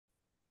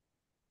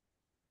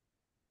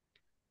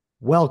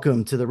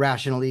Welcome to the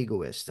Rational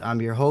Egoist.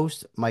 I'm your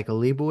host, Michael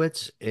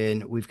Liebowitz,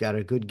 and we've got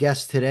a good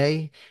guest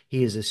today.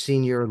 He is a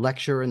senior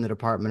lecturer in the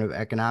Department of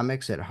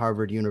Economics at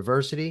Harvard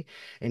University,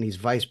 and he's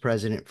vice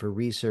president for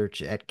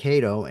research at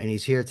Cato, and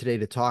he's here today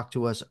to talk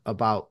to us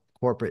about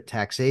corporate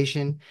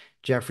taxation.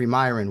 Jeffrey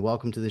Miron,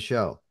 welcome to the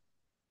show.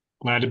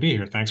 Glad to be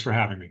here. Thanks for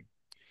having me.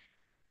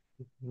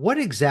 What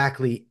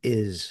exactly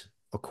is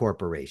a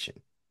corporation?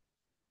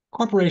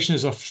 Corporation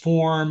is a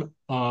form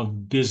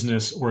of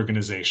business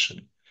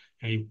organization.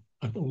 A,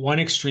 One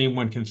extreme,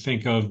 one can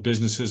think of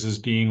businesses as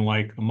being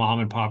like a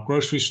mom and pop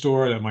grocery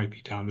store that might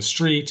be down the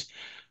street.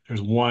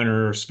 There's one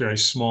or a very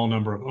small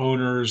number of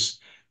owners,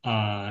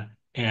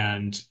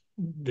 and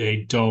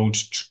they don't,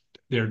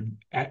 their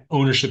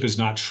ownership is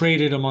not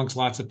traded amongst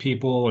lots of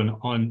people and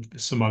on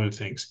some other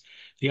things.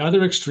 The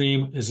other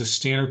extreme is a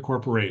standard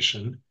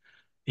corporation.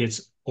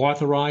 It's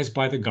authorized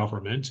by the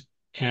government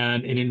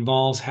and it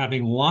involves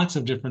having lots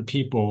of different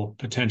people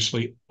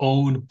potentially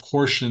own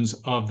portions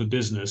of the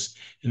business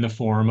in the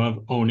form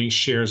of owning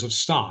shares of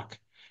stock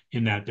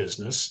in that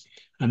business.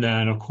 And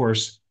then, of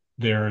course,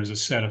 there is a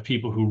set of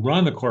people who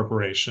run the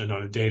corporation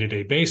on a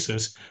day-to-day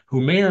basis who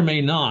may or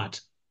may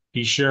not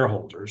be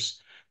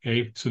shareholders.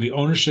 Okay, so the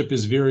ownership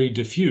is very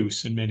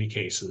diffuse in many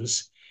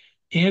cases.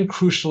 And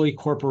crucially,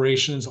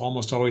 corporations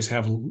almost always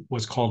have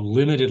what's called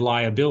limited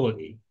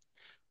liability.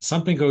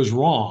 Something goes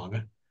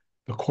wrong,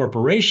 the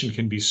corporation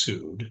can be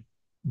sued,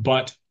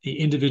 but the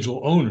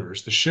individual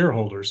owners, the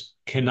shareholders,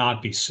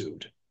 cannot be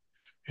sued.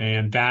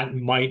 And that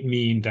might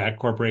mean that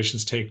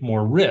corporations take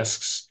more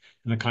risks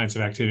in the kinds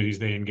of activities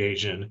they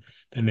engage in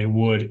than they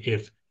would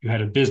if you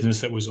had a business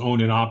that was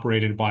owned and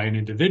operated by an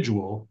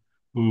individual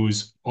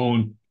whose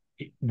own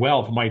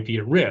wealth might be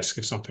at risk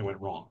if something went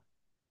wrong.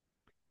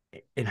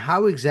 And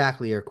how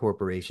exactly are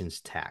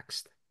corporations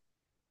taxed?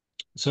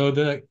 So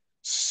the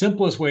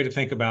simplest way to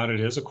think about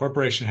it is a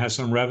corporation has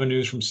some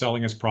revenues from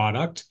selling its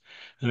product,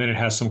 and then it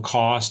has some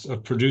cost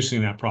of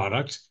producing that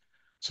product.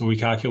 So we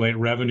calculate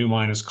revenue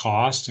minus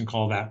cost and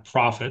call that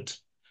profit.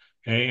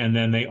 Okay. And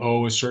then they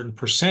owe a certain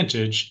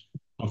percentage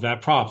of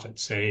that profit,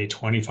 say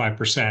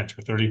 25%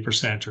 or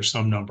 30% or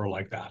some number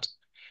like that.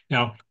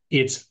 Now,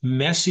 it's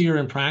messier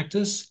in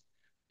practice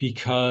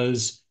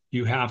because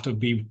you have to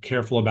be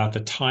careful about the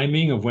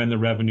timing of when the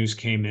revenues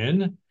came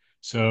in.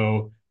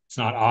 So it's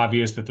not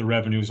obvious that the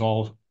revenues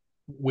all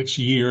which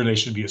year they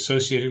should be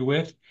associated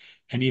with.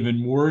 And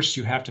even worse,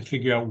 you have to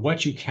figure out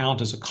what you count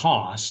as a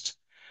cost.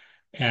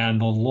 And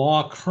the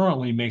law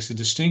currently makes a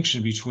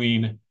distinction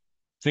between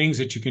things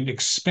that you can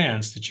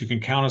expense, that you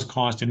can count as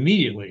cost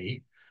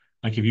immediately,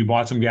 like if you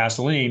bought some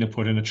gasoline to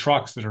put in the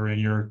trucks that are in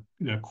your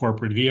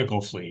corporate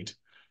vehicle fleet,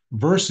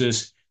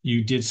 versus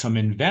you did some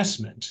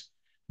investment,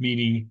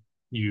 meaning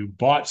you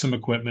bought some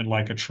equipment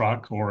like a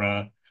truck or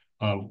a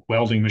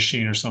welding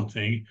machine or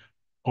something,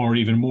 or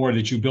even more,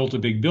 that you built a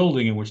big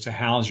building in which to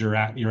house your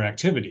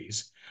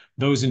activities.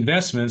 Those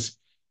investments,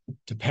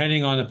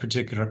 depending on the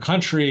particular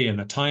country and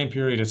the time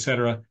period, et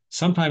cetera,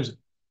 sometimes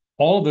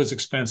all of those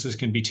expenses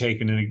can be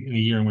taken in a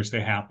year in which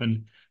they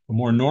happen. But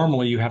more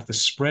normally, you have to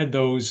spread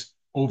those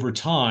over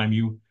time.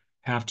 You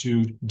have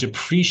to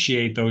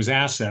depreciate those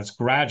assets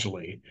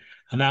gradually.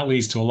 And that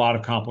leads to a lot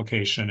of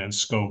complication and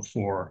scope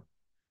for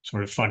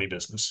sort of funny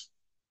business.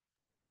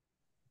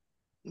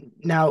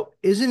 Now,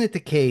 isn't it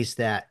the case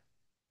that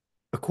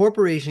a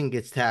corporation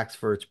gets taxed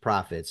for its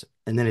profits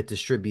and then it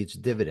distributes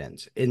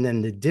dividends? And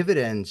then the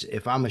dividends,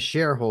 if I'm a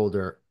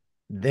shareholder,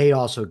 they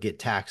also get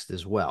taxed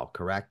as well,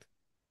 correct?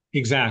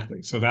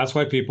 Exactly. So that's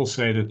why people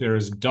say that there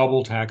is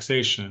double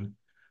taxation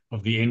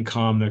of the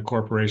income that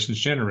corporations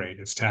generate.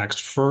 It's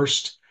taxed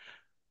first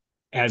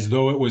as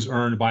though it was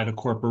earned by the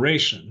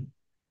corporation.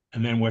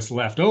 And then what's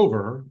left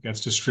over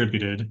gets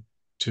distributed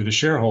to the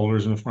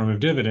shareholders in the form of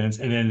dividends.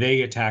 And then they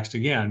get taxed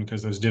again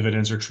because those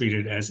dividends are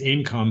treated as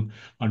income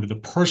under the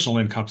personal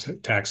income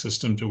tax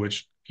system to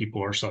which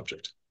people are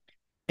subject.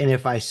 And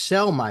if I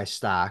sell my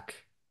stock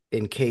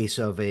in case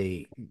of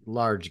a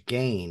large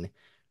gain,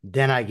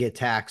 then I get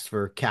taxed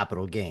for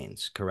capital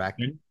gains, correct?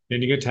 And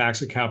then you get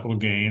taxed at capital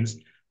gains.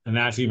 And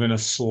that's even a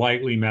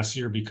slightly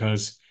messier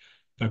because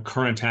the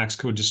current tax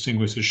code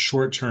distinguishes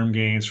short-term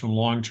gains from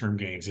long-term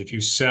gains. If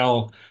you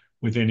sell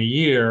within a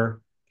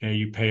year, okay,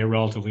 you pay a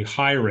relatively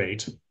high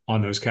rate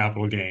on those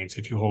capital gains.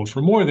 If you hold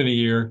for more than a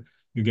year,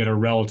 you get a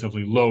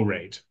relatively low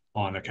rate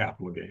on the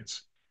capital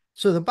gains.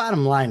 So the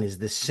bottom line is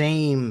the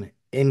same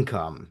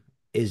income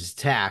is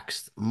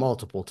taxed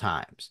multiple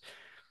times.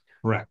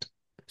 Correct.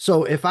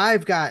 So if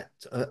I've got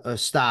a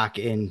stock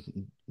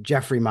in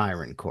Jeffrey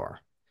Miron Corp.,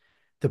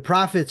 the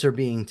profits are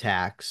being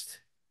taxed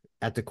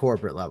at the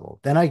corporate level.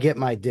 Then I get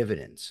my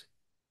dividends,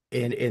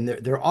 and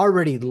they're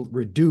already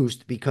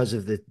reduced because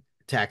of the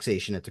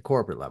taxation at the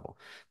corporate level.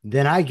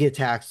 Then I get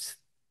taxed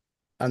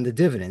on the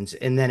dividends,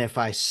 and then if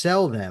I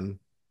sell them,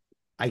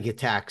 I get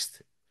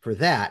taxed for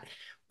that.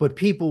 But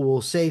people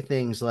will say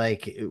things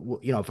like,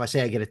 if I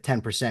say I get a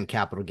 10%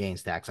 capital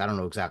gains tax, I don't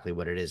know exactly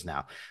what it is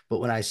now. But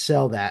when I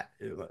sell that,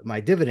 my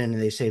dividend,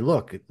 and they say,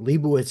 look,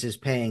 Leibowitz is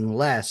paying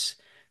less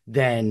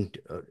than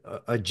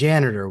a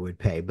janitor would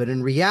pay. But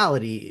in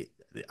reality,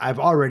 I've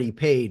already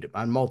paid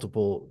on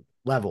multiple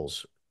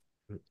levels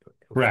for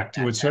Correct.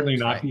 It that would certainly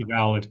tax, not right? be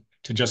valid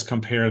to just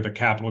compare the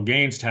capital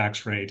gains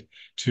tax rate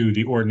to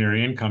the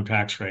ordinary income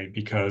tax rate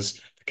because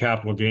the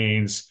capital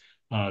gains,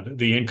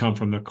 the income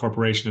from the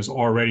corporation has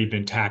already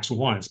been taxed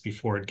once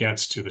before it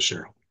gets to the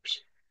shareholders.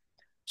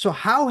 So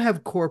how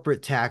have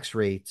corporate tax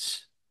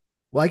rates,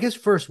 well, I guess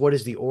first, what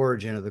is the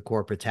origin of the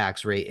corporate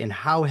tax rate and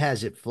how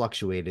has it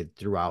fluctuated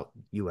throughout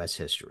US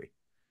history?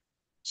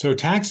 So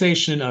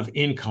taxation of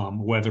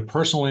income, whether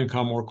personal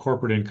income or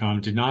corporate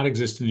income, did not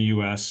exist in the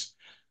US.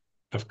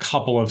 A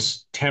couple of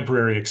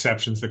temporary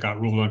exceptions that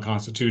got ruled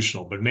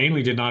unconstitutional, but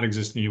mainly did not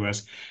exist in the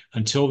US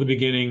until the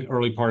beginning,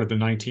 early part of the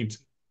 19th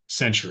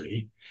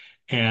century.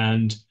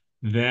 And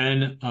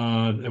then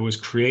it was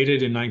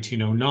created in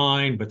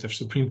 1909, but the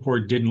Supreme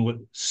Court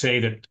didn't say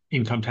that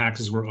income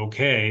taxes were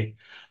okay.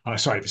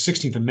 Sorry, the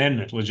 16th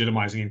Amendment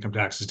legitimizing income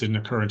taxes didn't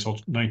occur until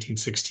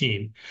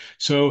 1916.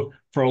 So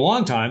for a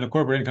long time, the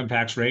corporate income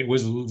tax rate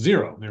was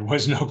zero. There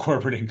was no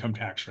corporate income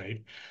tax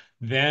rate.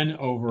 Then,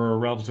 over a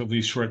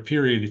relatively short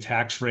period, the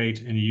tax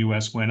rate in the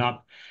US went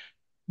up.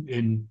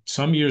 In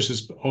some years,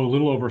 it's a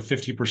little over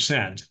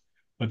 50%,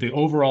 but the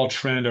overall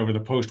trend over the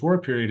post-war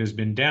period has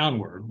been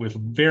downward with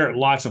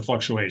lots of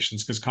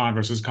fluctuations because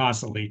Congress is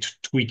constantly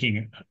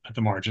tweaking at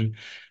the margin.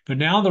 But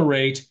now the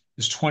rate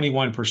is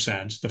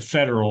 21%, the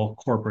federal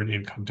corporate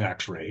income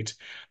tax rate.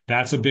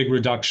 That's a big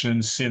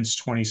reduction since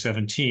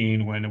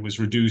 2017 when it was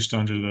reduced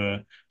under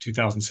the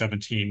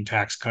 2017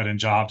 Tax Cut and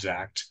Jobs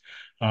Act.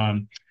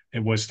 Um,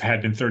 it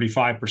had been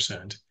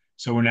 35%.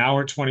 So we're now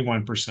at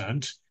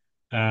 21%.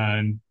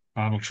 And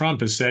Donald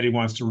Trump has said he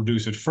wants to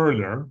reduce it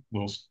further.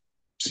 We'll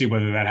see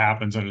whether that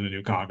happens under the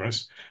new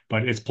Congress,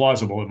 but it's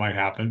plausible it might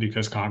happen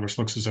because Congress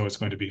looks as though it's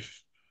going to be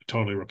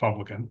totally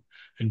Republican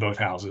in both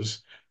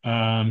houses.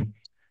 Um,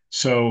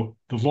 so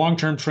the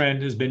long-term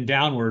trend has been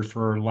downward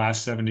for the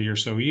last 70 or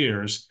so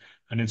years,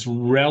 and it's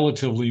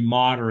relatively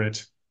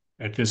moderate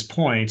at this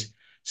point,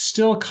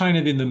 still kind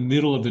of in the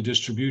middle of the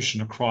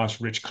distribution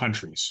across rich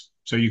countries.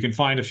 So you can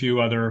find a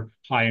few other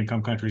high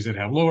income countries that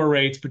have lower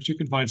rates, but you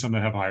can find some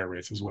that have higher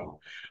rates as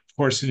well. Of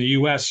course, in the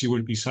US, you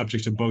would be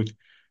subject to both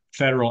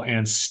federal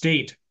and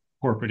state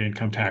corporate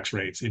income tax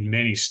rates in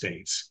many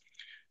states.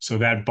 So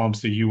that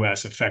bumps the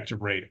US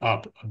effective rate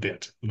up a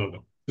bit,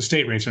 although the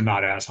state rates are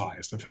not as high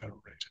as the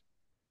federal rate.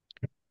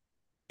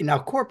 Now,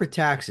 corporate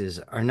taxes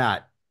are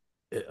not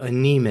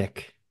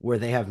anemic where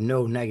they have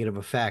no negative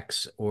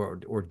effects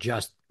or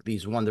just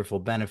these wonderful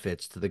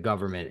benefits to the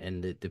government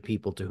and the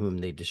people to whom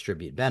they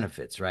distribute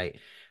benefits, right?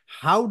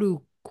 How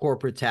do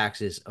corporate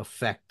taxes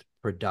affect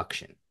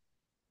production?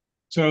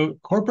 So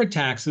corporate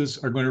taxes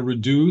are going to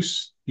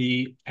reduce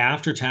the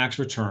after-tax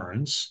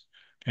returns,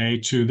 okay,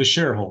 to the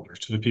shareholders,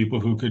 to the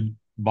people who could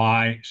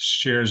buy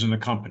shares in the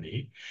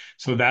company.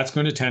 So that's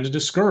going to tend to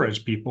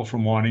discourage people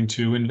from wanting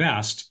to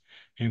invest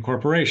in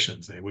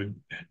corporations. They would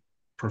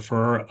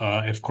prefer,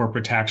 if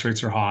corporate tax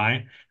rates are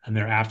high and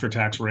their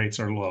after-tax rates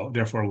are low,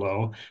 therefore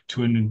low,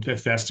 to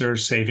invest their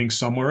savings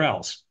somewhere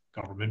else,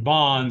 government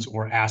bonds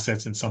or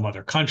assets in some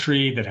other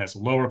country that has a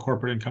lower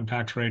corporate income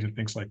tax rate and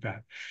things like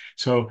that.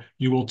 So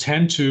you will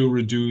tend to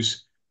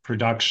reduce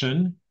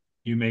production.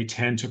 You may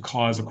tend to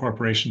cause a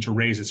corporation to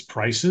raise its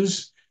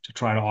prices to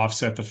try to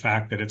offset the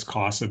fact that its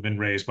costs have been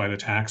raised by the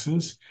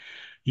taxes.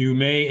 You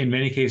may, in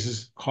many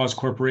cases, cause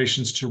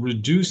corporations to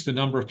reduce the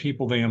number of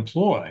people they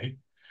employ,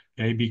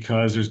 okay,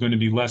 because there's going to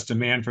be less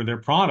demand for their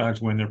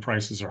product when their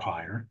prices are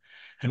higher.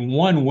 And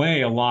one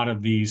way a lot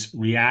of these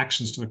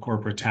reactions to the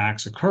corporate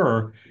tax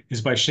occur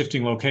is by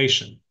shifting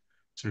location.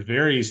 So it's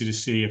very easy to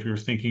see if you're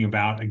thinking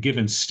about a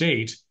given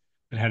state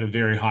that had a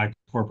very high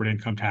corporate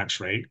income tax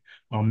rate.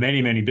 Well,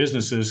 many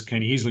businesses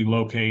can easily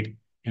locate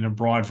in a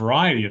broad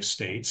variety of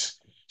states.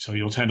 So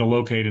you'll tend to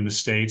locate in the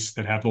states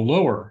that have the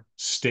lower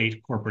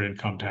state corporate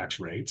income tax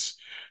rates.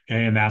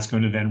 Okay, and that's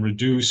going to then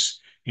reduce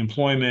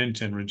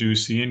employment and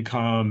reduce the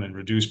income and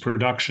reduce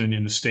production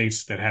in the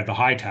states that had the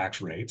high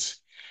tax rates.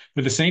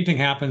 But the same thing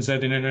happens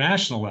at an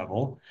international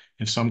level.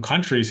 If some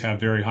countries have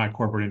very high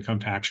corporate income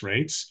tax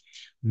rates,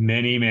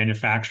 many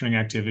manufacturing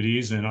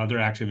activities and other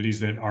activities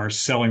that are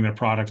selling their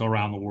product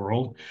around the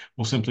world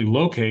will simply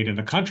locate in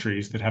the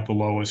countries that have the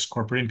lowest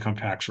corporate income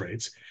tax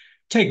rates,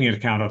 taking into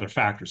account other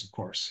factors, of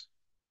course.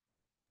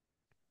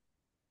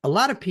 A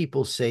lot of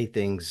people say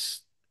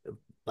things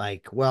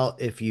like, well,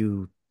 if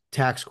you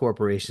tax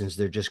corporations,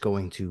 they're just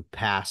going to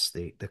pass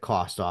the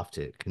cost off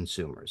to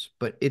consumers.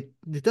 But it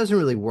doesn't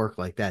really work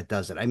like that,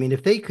 does it? I mean,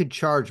 if they could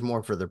charge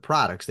more for their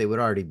products, they would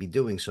already be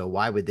doing so.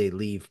 Why would they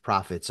leave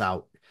profits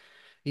out,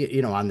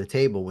 on the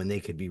table when they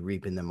could be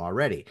reaping them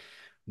already?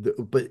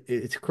 But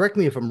it's correct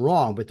me if I'm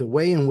wrong, but the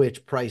way in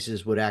which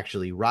prices would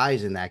actually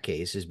rise in that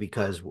case is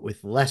because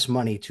with less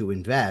money to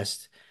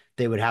invest,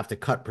 they would have to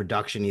cut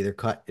production, either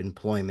cut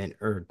employment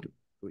or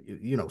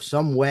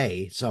some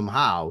way,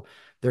 somehow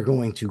they're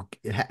going to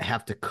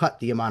have to cut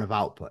the amount of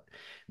output.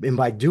 And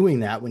by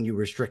doing that, when you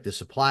restrict the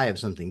supply of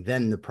something,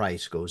 then the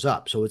price goes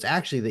up. So it's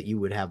actually that you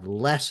would have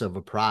less of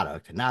a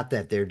product, not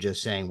that they're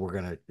just saying we're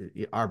going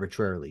to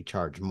arbitrarily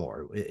charge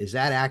more. Is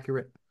that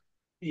accurate?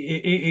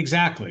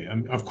 Exactly.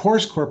 Of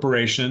course,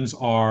 corporations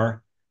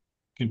are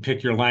can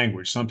pick your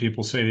language. Some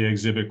people say they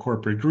exhibit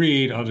corporate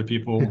greed. Other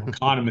people,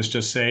 economists,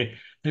 just say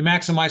they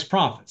maximize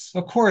profits.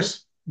 Of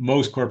course,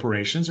 most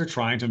corporations are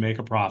trying to make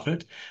a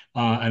profit,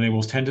 and they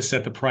will tend to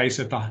set the price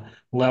at the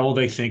level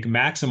they think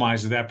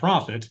maximizes that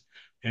profit,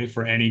 okay,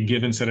 for any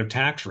given set of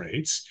tax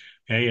rates.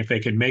 Okay, if they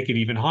could make it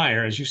even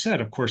higher, as you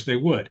said, of course they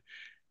would.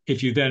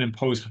 If you then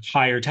impose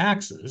higher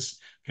taxes,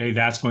 okay,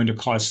 that's going to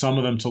cause some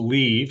of them to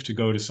leave to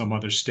go to some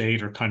other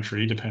state or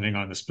country, depending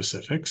on the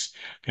specifics.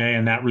 Okay,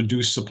 and that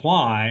reduced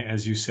supply,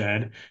 as you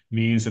said,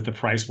 means that the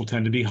price will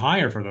tend to be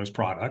higher for those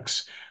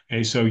products.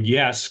 Okay, so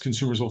yes,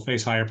 consumers will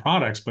face higher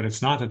products, but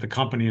it's not that the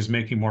company is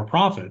making more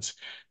profits.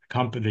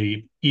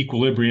 The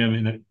equilibrium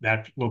in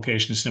that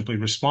location is simply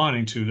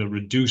responding to the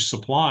reduced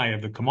supply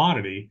of the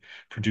commodity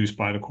produced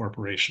by the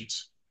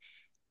corporations.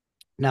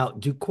 Now,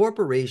 do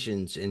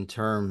corporations, in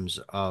terms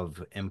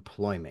of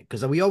employment,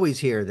 because we always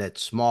hear that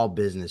small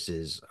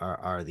businesses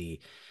are the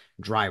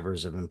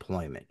drivers of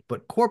employment,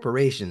 but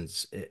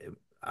corporations,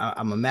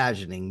 I'm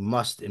imagining,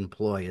 must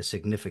employ a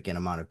significant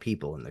amount of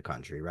people in the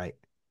country, right?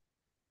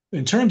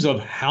 In terms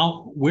of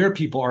how where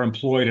people are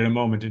employed at a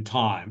moment in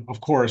time, of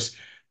course,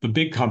 the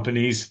big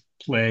companies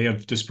play a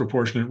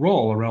disproportionate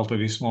role, a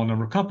relatively small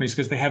number of companies,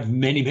 because they have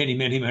many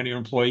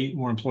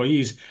more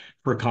employees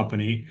per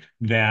company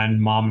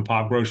than mom and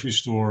pop grocery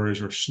stores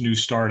or new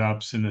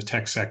startups in the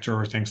tech sector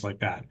or things like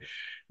that.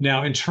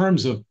 Now, in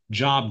terms of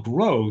job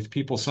growth,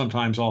 people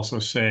sometimes also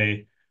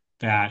say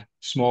that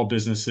small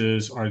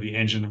businesses are the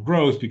engine of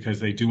growth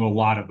because they do a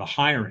lot of the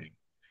hiring.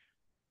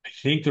 I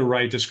think the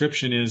right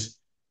description is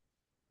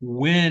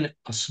when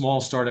a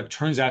small startup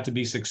turns out to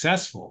be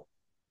successful,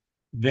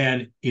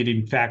 then it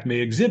in fact may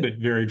exhibit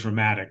very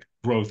dramatic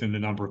growth in the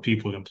number of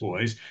people it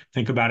employs.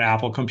 Think about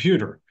Apple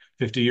Computer.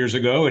 50 years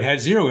ago, it had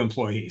 0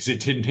 employees. It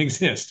didn't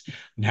exist.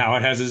 Now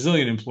it has a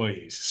zillion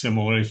employees.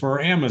 Similarly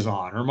for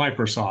Amazon or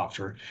Microsoft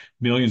or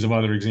millions of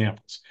other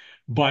examples.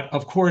 But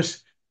of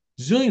course,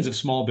 zillions of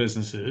small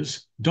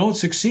businesses don't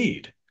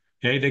succeed.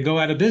 Okay, they go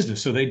out of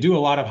business. So they do a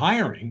lot of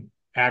hiring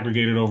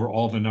aggregated over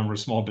all the number of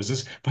small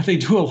business, but they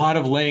do a lot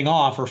of laying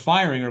off or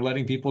firing or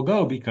letting people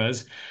go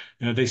because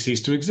they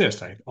cease to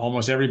exist.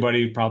 Almost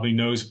everybody probably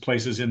knows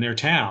places in their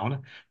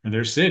town or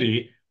their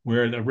city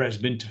where there has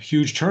been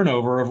huge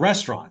turnover of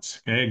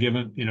restaurants. Okay,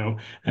 given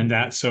and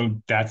that's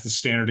the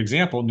standard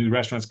example. New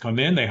restaurants come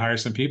in, they hire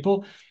some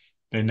people,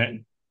 they're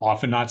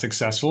often not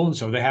successful, and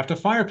so they have to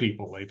fire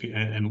people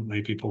and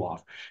lay people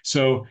off.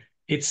 So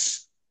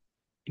it's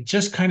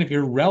just kind of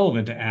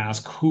irrelevant to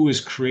ask who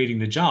is creating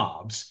the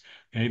jobs.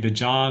 Okay, the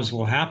jobs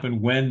will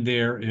happen when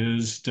there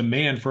is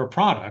demand for a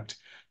product.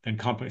 Then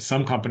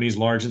some companies,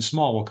 large and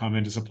small, will come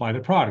in to supply the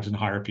product and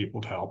hire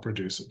people to help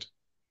produce it.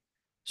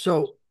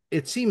 So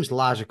it seems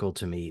logical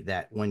to me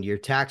that when you're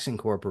taxing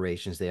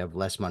corporations, they have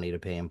less money to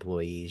pay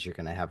employees, you're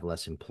going to have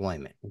less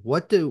employment.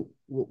 What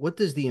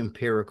does the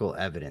empirical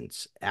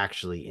evidence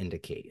actually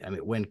indicate? I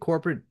mean, when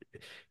corporate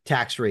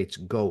tax rates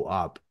go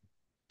up,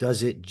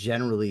 does it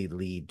generally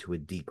lead to a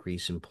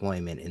decrease in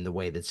employment in the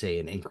way that, say,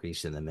 an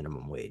increase in the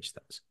minimum wage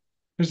does?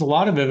 There's a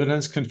lot of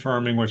evidence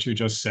confirming what you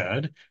just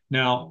said.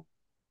 Now,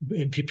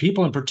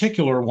 people in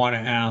particular want to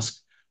ask,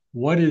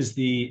 what is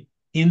the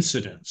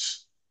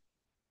incidence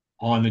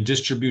on the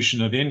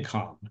distribution of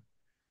income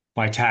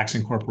by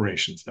taxing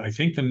corporations? I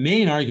think the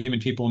main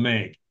argument people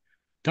make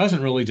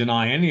doesn't really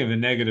deny any of the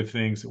negative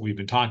things that we've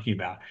been talking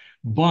about,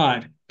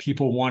 but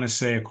people want to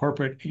say a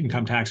corporate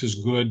income tax is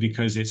good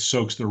because it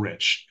soaks the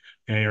rich,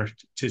 okay, or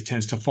it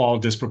tends to fall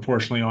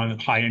disproportionately on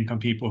high income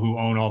people who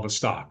own all the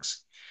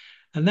stocks.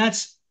 And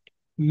that's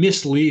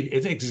mislead,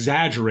 it's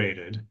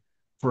exaggerated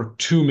for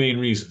two main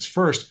reasons.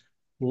 First,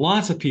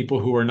 lots of people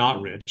who are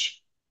not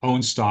rich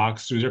own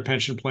stocks through their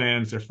pension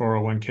plans, their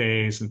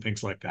 401ks, and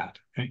things like that.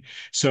 Okay.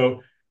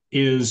 So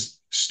is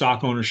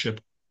stock ownership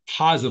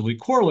positively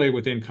correlated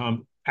with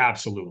income?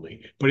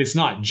 Absolutely. But it's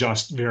not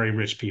just very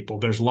rich people.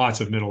 There's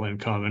lots of middle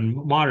income and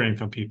moderate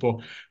income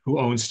people who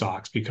own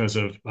stocks because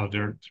of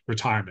their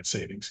retirement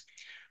savings.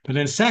 But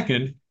then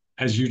second,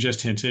 as you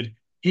just hinted,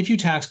 if you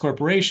tax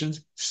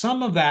corporations,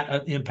 some of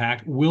that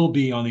impact will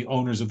be on the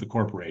owners of the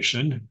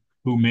corporation,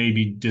 who may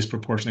be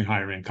disproportionately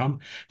higher income,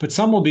 but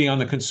some will be on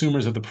the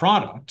consumers of the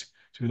product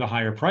through the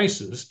higher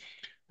prices.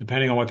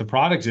 Depending on what the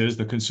product is,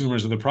 the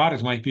consumers of the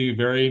product might be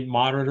very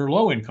moderate or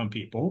low income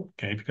people,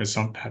 okay, because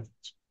some have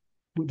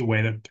the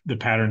way that the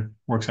pattern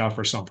works out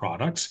for some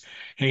products.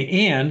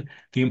 Okay, and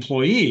the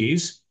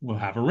employees will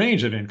have a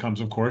range of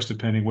incomes, of course,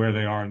 depending where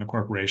they are in the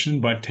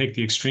corporation. But take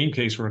the extreme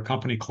case where a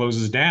company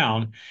closes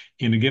down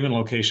in a given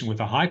location with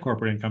a high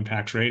corporate income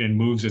tax rate and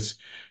moves its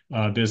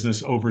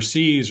business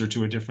overseas or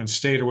to a different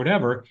state or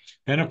whatever,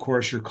 then of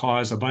course you're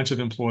cause a bunch of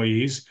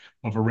employees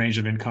of a range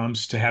of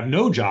incomes to have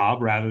no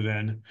job rather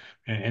than,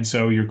 and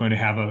so you're going to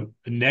have a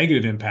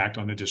negative impact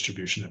on the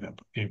distribution of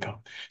income.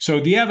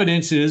 So the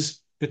evidence is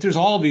that there's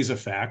all of these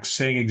effects.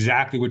 Saying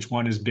exactly which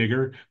one is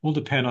bigger will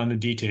depend on the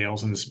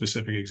details and the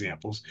specific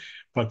examples,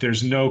 but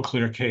there's no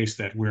clear case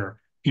that we're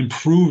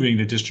improving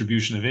the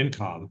distribution of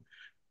income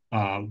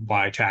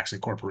by taxing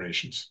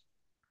corporations.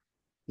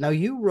 Now,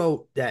 you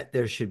wrote that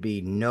there should be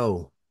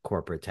no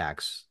corporate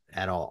tax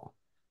at all.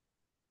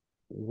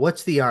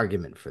 What's the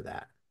argument for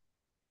that?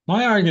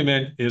 My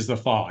argument is the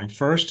following.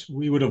 First,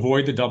 we would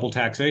avoid the double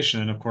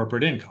taxation of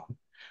corporate income.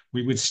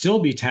 We would still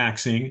be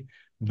taxing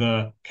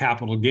the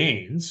capital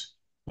gains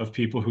of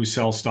people who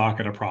sell stock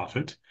at a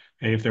profit,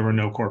 if there were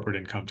no corporate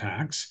income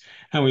tax.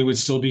 And we would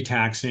still be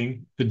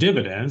taxing the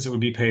dividends that would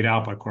be paid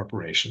out by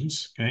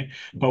corporations. Okay.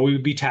 But we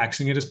would be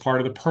taxing it as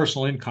part of the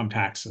personal income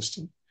tax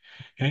system.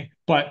 Okay.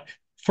 But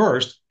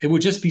first, it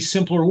would just be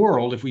simpler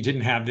world if we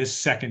didn't have this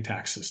second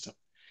tax system.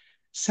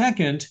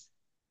 Second,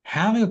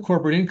 having a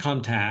corporate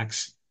income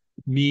tax,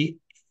 me,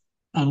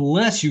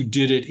 unless you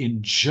did it in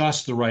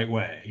just the right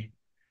way,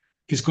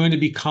 is going to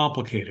be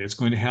complicated. It's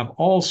going to have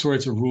all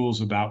sorts of rules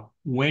about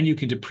when you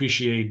can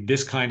depreciate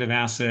this kind of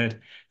asset,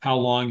 how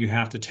long you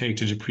have to take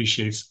to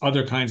depreciate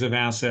other kinds of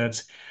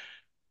assets.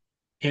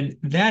 And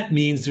that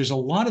means there's a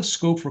lot of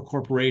scope for a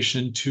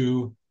corporation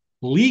to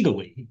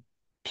legally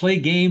play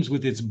games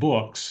with its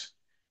books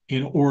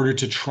in order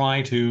to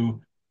try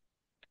to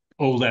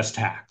owe less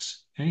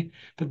tax. Okay?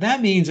 But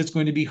that means it's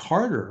going to be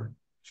harder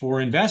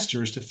for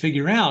investors to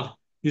figure out,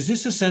 is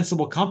this a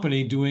sensible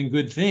company doing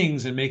good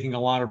things and making a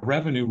lot of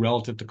revenue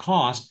relative to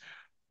cost?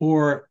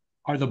 Or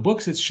are the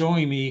books it's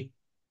showing me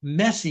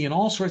messy in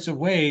all sorts of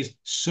ways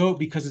so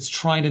because it's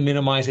trying to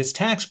minimize its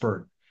tax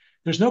burden?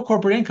 There's no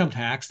corporate income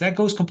tax. That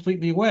goes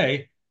completely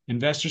away.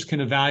 Investors can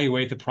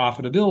evaluate the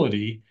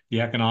profitability,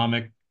 the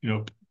economic,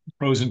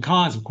 pros and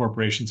cons of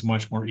corporations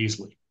much more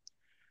easily.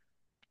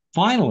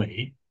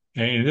 Finally,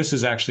 and this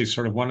is actually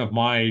sort of one of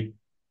my,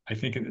 I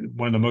think,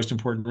 one of the most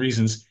important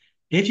reasons,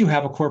 if you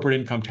have a corporate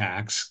income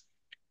tax,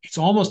 it's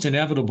almost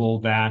inevitable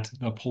that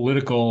the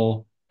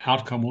political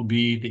outcome will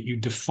be that you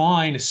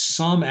define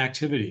some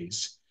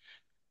activities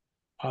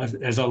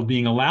as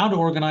being allowed to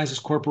organize as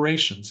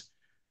corporations,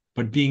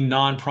 but being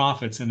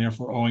nonprofits and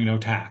therefore owing no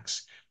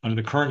tax. Under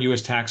the current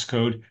US tax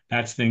code,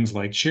 that's things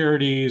like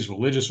charities,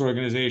 religious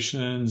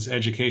organizations,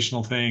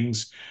 educational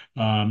things,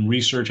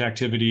 research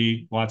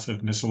activity, lots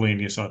of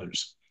miscellaneous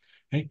others.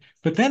 Okay?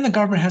 But then the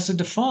government has to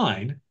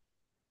define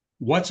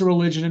what's a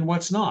religion and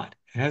what's not.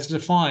 It has to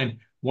define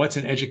what's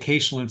an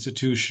educational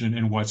institution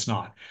and what's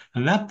not.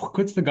 And that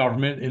puts the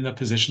government in the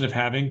position of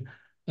having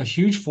a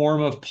huge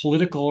form of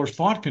political or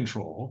thought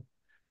control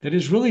that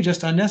is really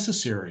just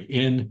unnecessary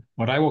in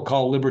what I will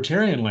call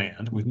libertarian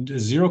land with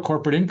zero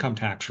corporate income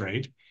tax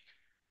rate.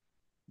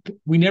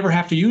 We never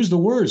have to use the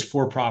words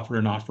for profit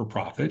or not for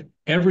profit.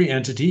 Every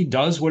entity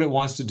does what it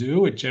wants to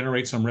do. It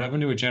generates some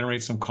revenue, it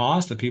generates some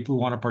cost. The people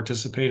who want to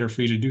participate are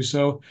free to do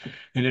so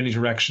in any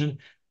direction.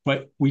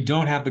 But we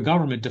don't have the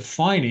government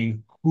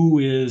defining who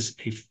is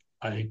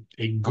a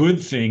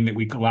good thing that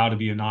we allow to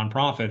be a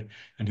nonprofit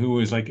and who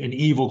is like an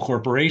evil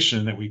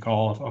corporation that we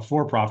call a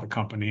for-profit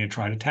company and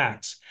try to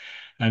tax.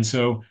 And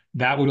so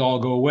that would all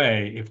go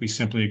away if we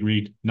simply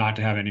agreed not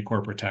to have any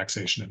corporate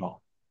taxation at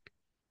all.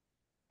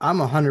 I'm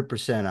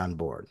 100% on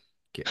board.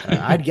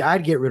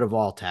 I'd get rid of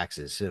all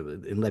taxes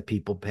and let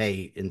people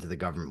pay into the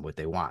government what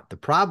they want. The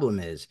problem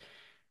is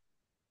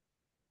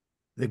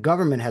the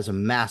government has a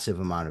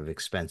massive amount of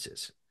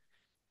expenses.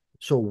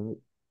 So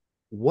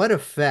what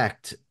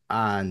effect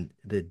on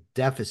the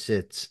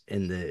deficits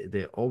and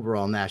the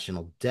overall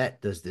national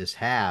debt does this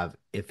have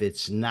if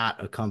it's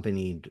not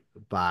accompanied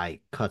by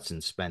cuts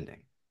in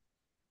spending?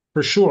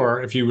 For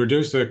sure, if you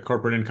reduce the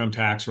corporate income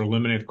tax or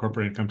eliminate the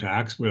corporate income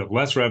tax, we have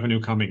less revenue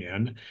coming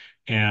in,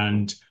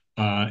 and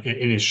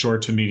in a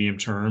short to medium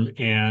term,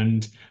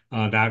 and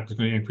that's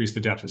going to increase the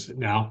deficit.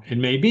 Now, it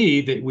may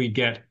be that we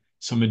get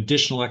some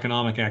additional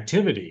economic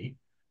activity,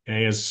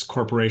 okay, as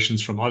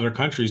corporations from other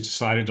countries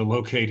decided to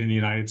locate in the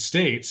United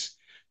States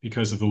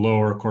because of the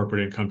lower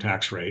corporate income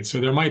tax rate. So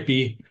there might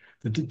be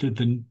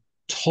the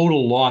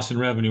total loss in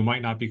revenue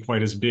might not be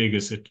quite as big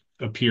as it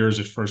appears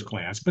at first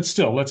glance, but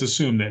still, let's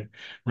assume that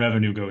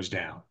revenue goes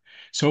down.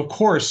 So, of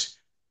course,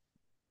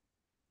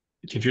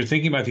 if you're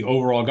thinking about the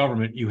overall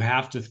government, you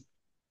have to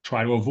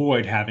try to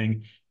avoid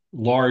having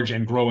large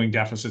and growing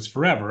deficits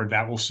forever.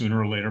 That will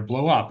sooner or later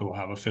blow up. It will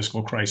have a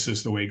fiscal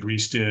crisis the way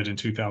Greece did in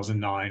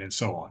 2009 and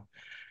so on.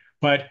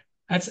 But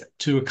that's,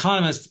 to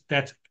economists,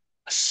 that's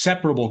a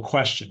separable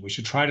question. We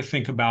should try to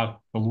think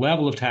about the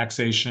level of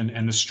taxation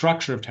and the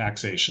structure of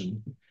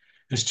taxation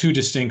as two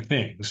distinct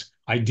things.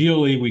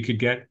 Ideally, we could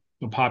get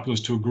the populace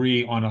to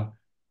agree on an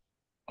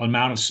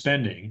amount of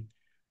spending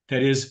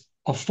that is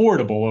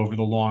affordable over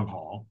the long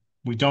haul.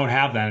 We don't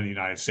have that in the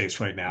United States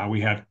right now. We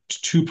have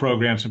two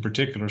programs in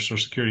particular, Social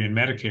Security and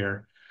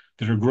Medicare,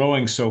 that are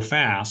growing so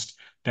fast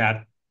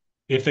that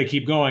If they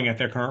keep going at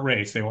their current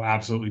rates, they will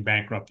absolutely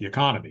bankrupt the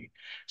economy.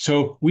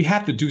 So we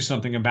have to do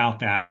something about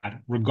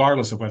that,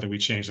 regardless of whether we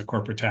change the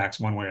corporate tax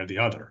one way or the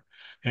other.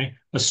 Okay?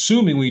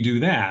 Assuming we do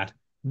that,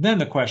 then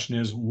the question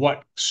is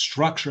what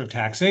structure of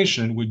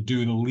taxation would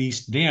do the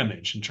least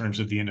damage in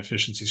terms of the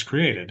inefficiencies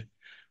created?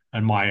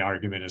 And my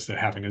argument is that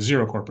having a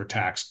zero corporate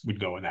tax would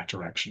go in that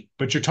direction.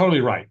 But you're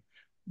totally right.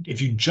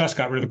 If you just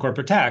got rid of the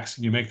corporate tax,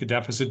 you make the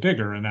deficit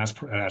bigger, and that's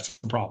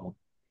the problem.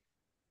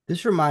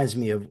 This reminds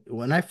me of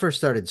when I first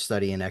started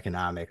studying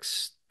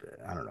economics,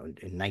 I don't know,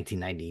 in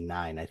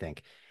 1999, I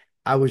think.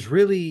 I was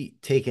really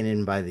taken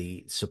in by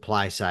the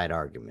supply side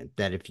argument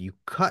that if you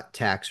cut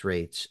tax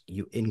rates,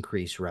 you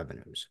increase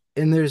revenues.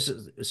 And there's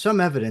some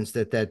evidence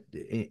that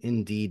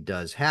indeed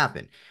does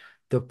happen.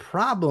 The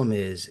problem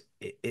is,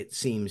 it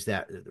seems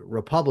that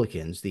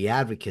Republicans, the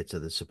advocates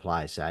of the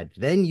supply side,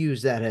 then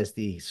use that as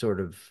the sort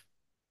of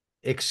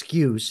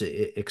excuse,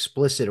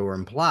 explicit or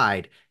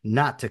implied,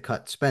 not to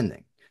cut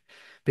spending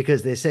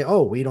because they say,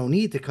 oh, we don't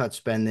need to cut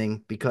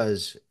spending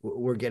because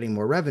we're getting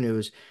more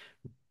revenues.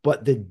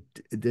 But the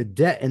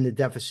debt and the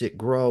deficit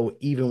grow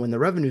even when the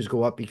revenues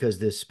go up because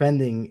the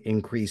spending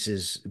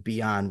increases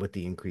beyond what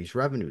the increased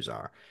revenues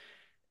are.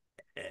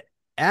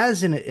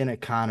 As an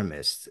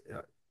economist,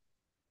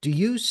 do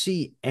you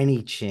see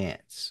any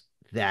chance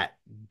that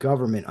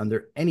government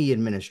under any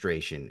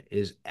administration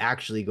is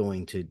actually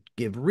going to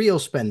give real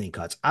spending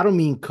cuts? I don't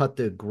mean cut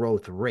the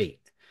growth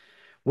rate,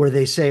 where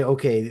they say,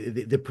 okay,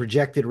 the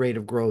projected rate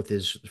of growth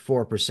is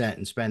 4%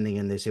 in spending,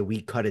 and they say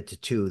we cut it to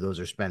 2. Those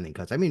are spending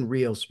cuts. I mean,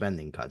 real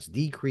spending cuts,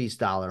 decreased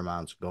dollar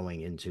amounts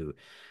going into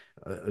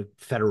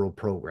federal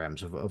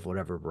programs of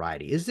whatever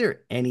variety. Is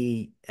there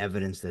any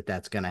evidence that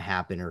that's going to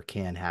happen or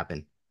can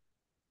happen?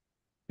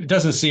 It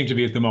doesn't seem to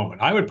be at the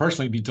moment. I would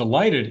personally be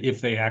delighted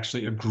if they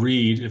actually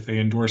agreed, if they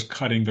endorsed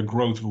cutting the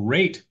growth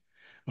rate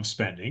of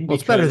spending, Well,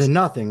 it's better because than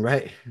nothing,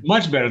 right?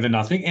 much better than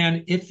nothing.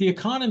 And if the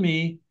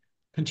economy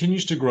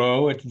continues to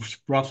grow at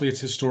roughly its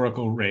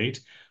historical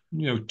rate,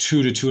 2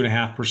 to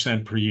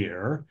 2.5% per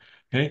year,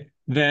 okay,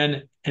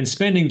 then and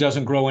spending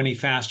doesn't grow any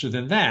faster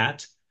than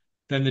that,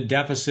 then the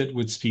deficit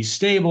would be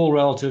stable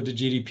relative to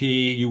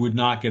GDP. You would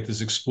not get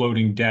this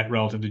exploding debt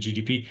relative to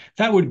GDP.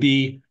 That would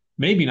be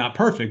maybe not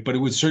perfect, but it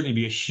would certainly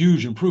be a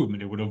huge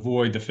improvement. It would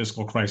avoid the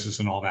fiscal crisis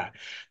and all that.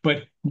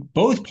 But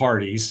both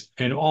parties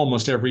and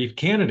almost every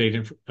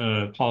candidate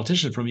and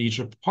politician from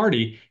each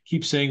party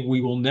keeps saying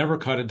we will never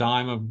cut a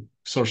dime of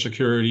Social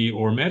Security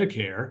or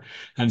Medicare.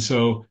 And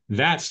so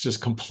that's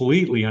just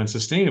completely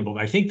unsustainable.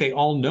 I think they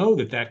all know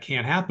that that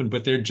can't happen,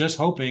 but they're just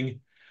hoping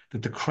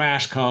that the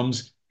crash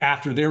comes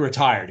after they're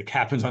retired. It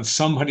happens on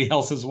somebody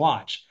else's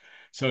watch.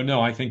 So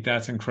no, I think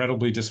that's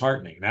incredibly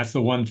disheartening. That's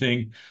the one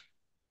thing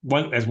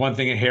one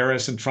thing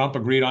Harris and Trump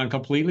agreed on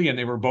completely, and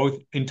they were both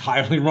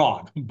entirely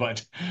wrong.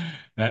 But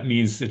that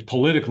means that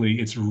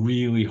politically, it's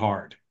really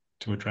hard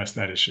to address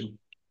that issue.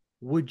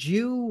 Would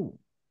you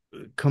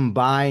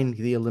combine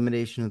the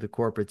elimination of the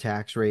corporate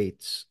tax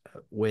rates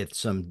with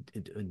some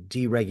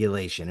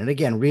deregulation? And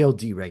again, real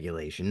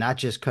deregulation, not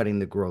just cutting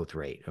the growth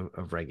rate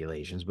of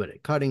regulations,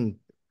 but cutting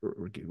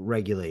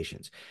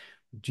regulations.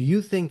 Do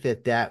you think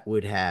that that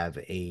would have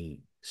a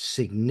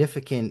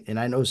significant, and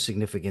I know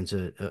significance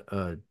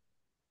a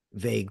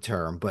vague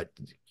term, but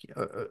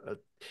uh, uh,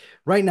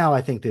 right now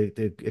I think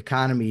the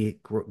economy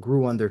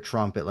grew under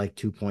Trump at like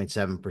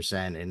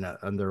 2.7%, and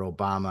under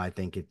Obama I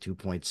think at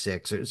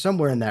 2.6 or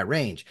somewhere in that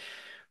range.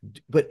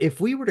 But if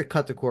we were to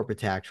cut the corporate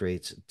tax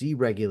rates,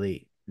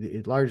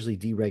 largely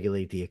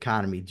deregulate the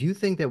economy, do you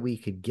think that we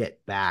could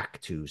get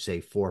back to,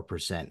 say,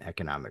 4%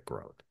 economic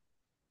growth?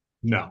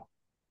 No,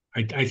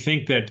 I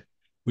think that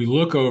we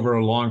look over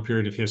a long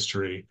period of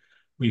history.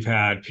 We've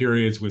had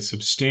periods with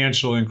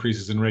substantial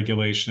increases in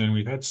regulation, and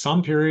we've had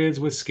some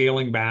periods with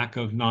scaling back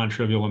of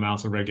non-trivial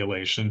amounts of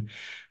regulation,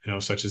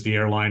 such as the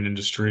airline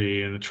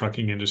industry and the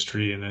trucking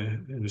industry in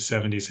the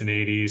 70s and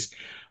 80s.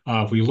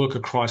 If we look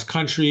across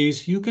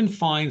countries, you can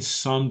find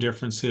some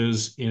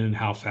differences in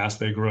how fast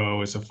they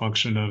grow as a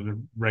function of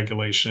the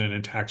regulation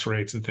and tax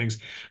rates and things,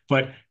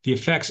 but the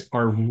effects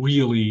are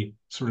really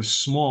sort of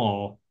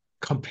small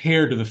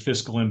compared to the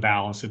fiscal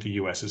imbalance that the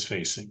US is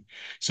facing.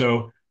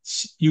 So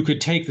you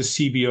could take the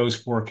CBO's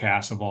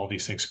forecast of all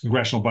these things,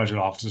 Congressional Budget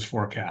Office's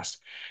forecast,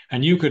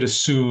 and you could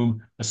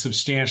assume a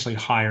substantially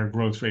higher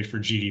growth rate for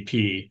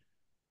GDP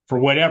for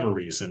whatever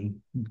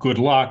reason, good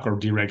luck or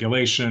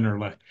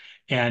deregulation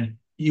and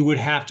you would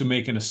have to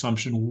make an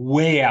assumption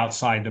way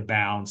outside the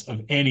bounds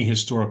of any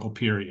historical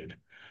period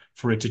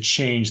for it to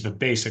change the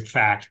basic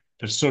fact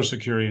that Social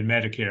Security and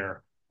Medicare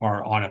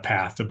are on a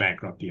path to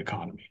bankrupt the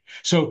economy.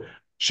 So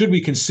should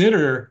we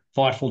consider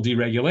thoughtful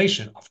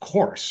deregulation? Of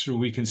course. Should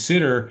we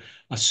consider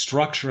a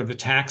structure of the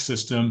tax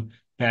system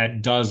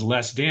that does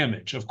less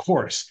damage? Of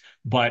course.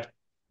 But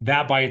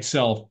that by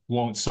itself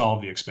won't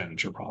solve the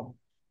expenditure problem.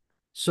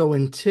 So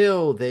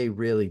until they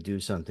really do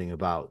something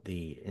about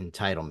the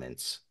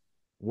entitlements,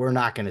 we're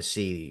not going to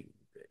see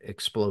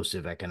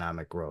explosive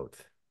economic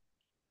growth.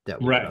 that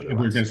we would Right. And we're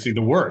otherwise going to see. see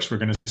the worst. We're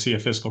going to see a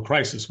fiscal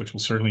crisis, which will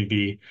certainly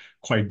be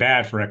quite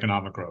bad for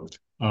economic growth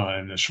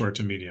in the short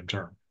to medium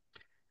term.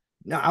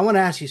 Now, I want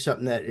to ask you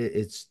something that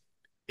it's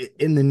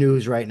in the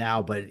news right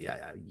now, but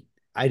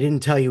I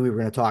didn't tell you we were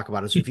going to talk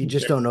about it. So if you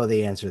just don't know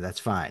the answer, that's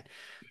fine.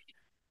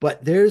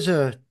 But there's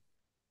a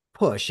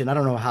push, and I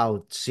don't know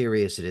how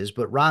serious it is,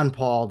 but Ron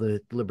Paul,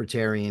 the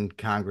libertarian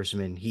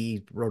congressman,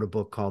 he wrote a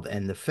book called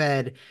End the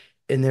Fed.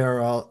 And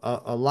there are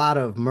a lot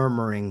of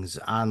murmurings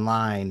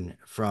online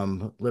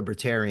from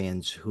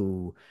libertarians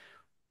who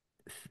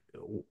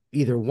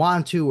either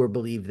want to or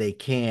believe they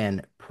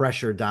can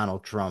pressure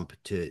Donald Trump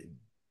to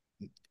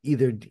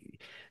either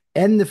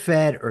end the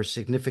Fed or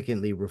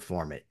significantly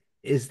reform it.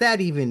 Is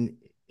that even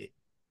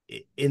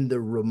in the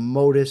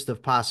remotest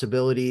of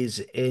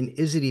possibilities? And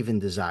is it even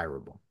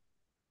desirable?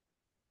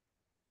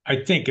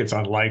 I think it's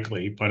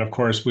unlikely, but of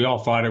course, we all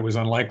thought it was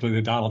unlikely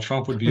that Donald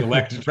Trump would be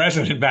elected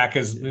president back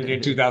as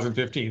in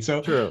 2015.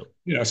 So, True.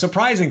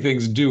 surprising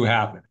things do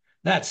happen.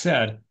 That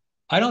said,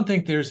 I don't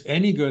think there's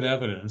any good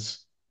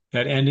evidence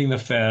that ending the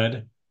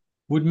Fed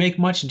would make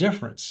much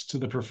difference to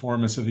the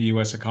performance of the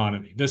US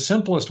economy. The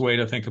simplest way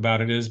to think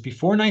about it is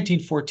before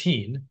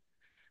 1914,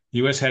 the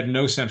US had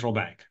no central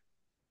bank.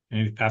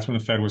 And that's when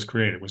the Fed was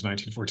created, was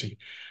 1914.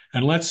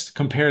 And let's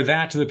compare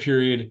that to the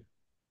period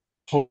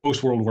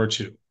post World War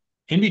II.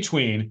 In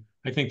between,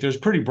 I think there's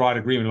pretty broad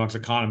agreement amongst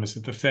economists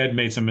that the Fed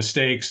made some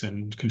mistakes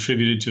and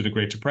contributed to the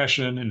Great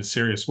Depression in a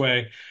serious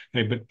way.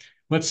 Okay, but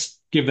let's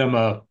give them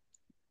a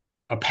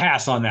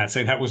pass on that,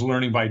 say that was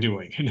learning by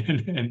doing.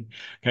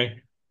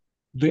 Okay,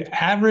 the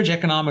average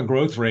economic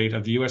growth rate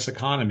of the US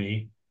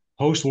economy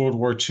post World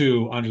War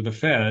II under the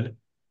Fed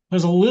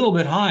was a little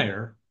bit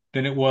higher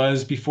than it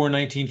was before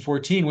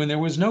 1914 when there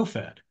was no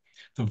Fed.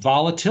 The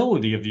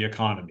volatility of the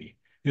economy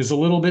is a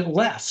little bit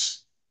less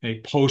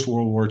post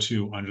World War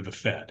II under the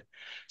Fed.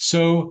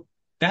 So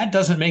that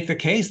doesn't make the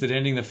case that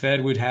ending the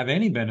Fed would have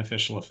any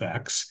beneficial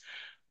effects.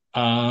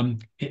 Um,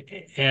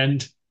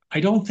 and I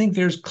don't think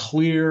there's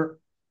clear,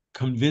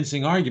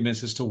 convincing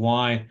arguments as to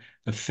why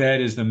the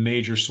Fed is the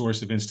major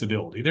source of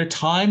instability. There are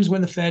times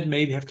when the Fed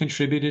may have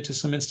contributed to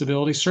some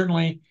instability.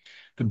 Certainly,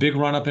 the big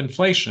run-up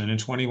inflation in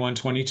 21,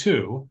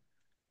 22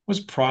 was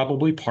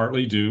probably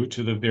partly due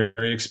to the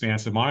very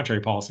expansive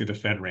monetary policy the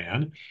Fed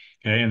ran.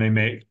 Okay, and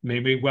they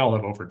may well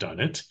have overdone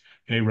it,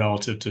 okay,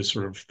 relative to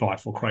sort of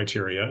thoughtful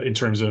criteria in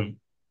terms of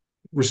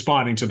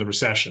responding to the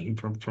recession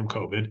from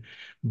COVID,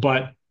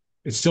 but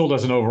it still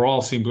doesn't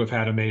overall seem to have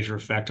had a major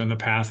effect on the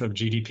path of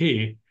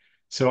GDP.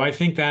 So I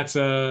think that's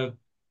a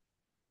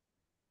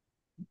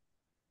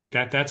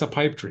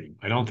pipe dream.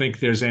 I don't think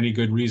there's any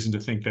good reason to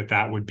think that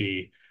that would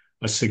be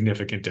a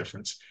significant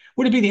difference.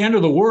 Would it be the end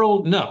of the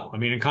world? No. I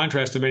mean, in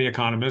contrast to many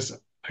economists,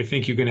 I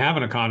think you can have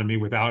an economy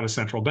without a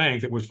central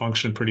bank that would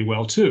function pretty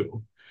well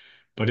too.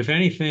 But if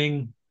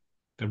anything,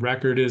 the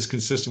record is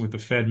consistent with the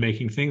Fed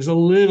making things a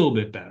little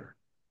bit better.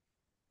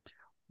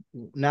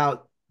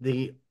 Now,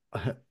 the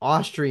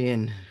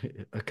Austrian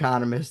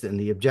economist and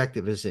the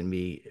objectivist in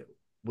me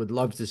would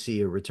love to see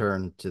a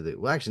return to the,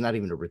 well, actually, not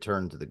even a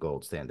return to the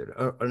gold standard,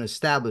 an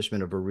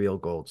establishment of a real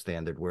gold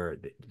standard where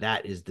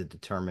that is the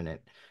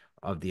determinant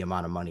of the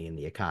amount of money in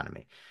the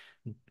economy.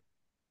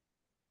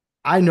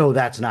 I know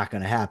that's not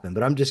going to happen,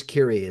 but I'm just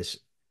curious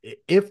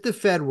if the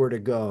Fed were to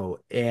go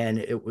and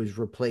it was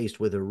replaced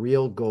with a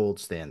real gold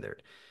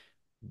standard,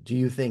 do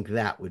you think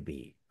that would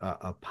be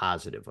a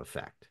positive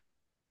effect?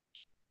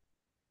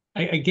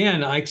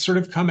 Again, I sort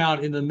of come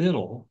out in the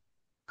middle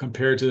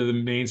compared to the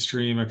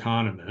mainstream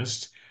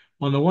economist.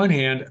 On the one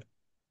hand,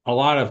 a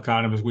lot of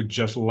economists would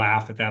just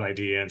laugh at that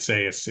idea and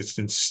say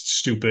it's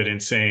stupid,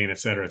 insane, et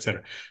cetera, et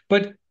cetera.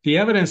 But the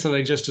evidence that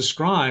I just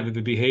described of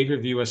the behavior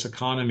of the U.S.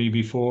 economy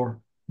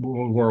before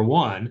World War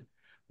One,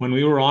 when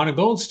we were on a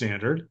gold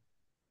standard,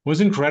 was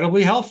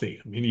incredibly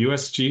healthy. I mean,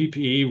 US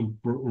GDP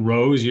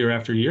rose year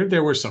after year.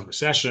 There were some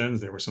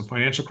recessions, there were some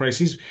financial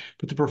crises,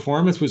 but the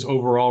performance was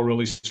overall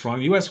really strong.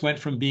 The US went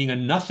from being a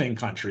nothing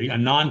country, a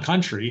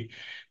non-country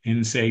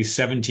in, say,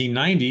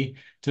 1790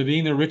 to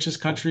being the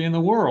richest country in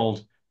the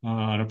world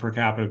on a per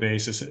capita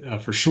basis,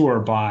 for sure,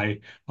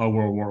 by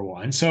World War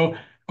One. So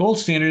gold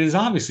standard is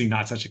obviously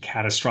not such a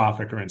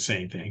catastrophic or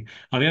insane thing.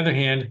 On the other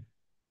hand,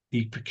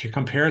 the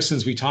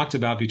comparisons we talked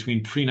about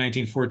between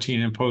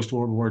pre-1914 and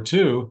post-World War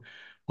II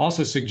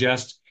also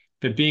suggest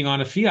that being on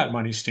a fiat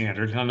money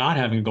standard and not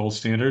having a gold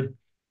standard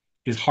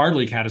is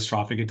hardly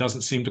catastrophic. It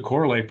doesn't seem to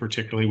correlate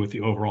particularly with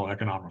the overall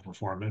economic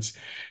performance.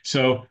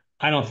 So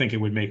I don't think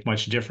it would make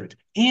much difference.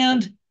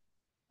 And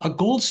a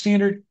gold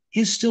standard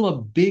is still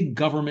a big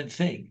government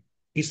thing.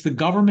 It's the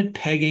government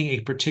pegging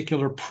a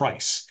particular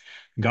price.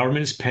 The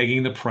government is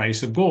pegging the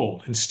price of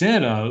gold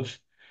instead of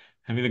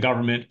having the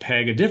government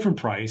peg a different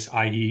price,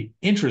 i.e.,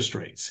 interest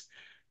rates.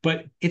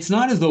 But it's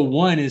not as though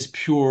one is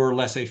pure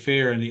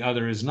laissez-faire and the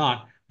other is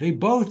not. They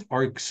both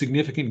are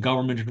significant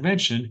government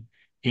intervention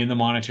in the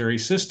monetary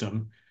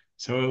system.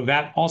 So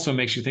that also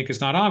makes you think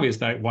it's not obvious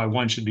that why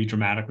one should be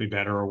dramatically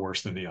better or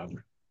worse than the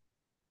other.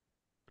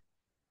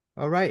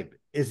 All right.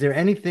 Is there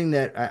anything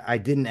that I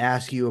didn't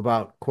ask you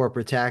about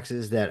corporate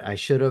taxes that I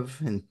should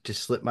have and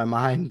just slipped my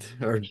mind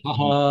or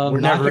were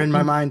Not never that in my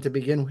com mind to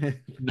begin with?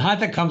 not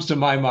that comes to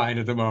my mind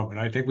at the moment.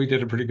 I think we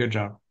did a pretty good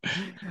job.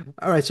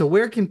 All right, so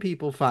where can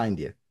people find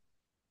you?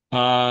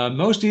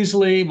 Most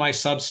easily my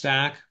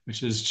Substack,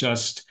 which is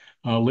just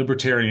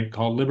libertarian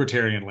called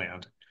Libertarian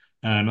Land.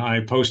 And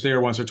I post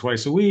there once or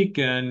twice a week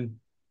and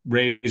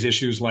raise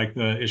issues like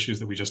the issues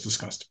that we just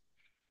discussed.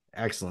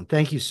 Excellent.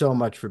 Thank you so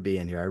much for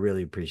being here. I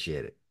really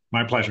appreciate it.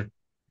 My pleasure.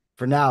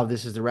 For now,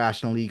 this is the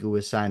Rational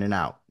Egoist signing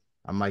out.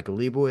 I'm Michael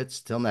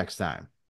Liebowitz. Till next time.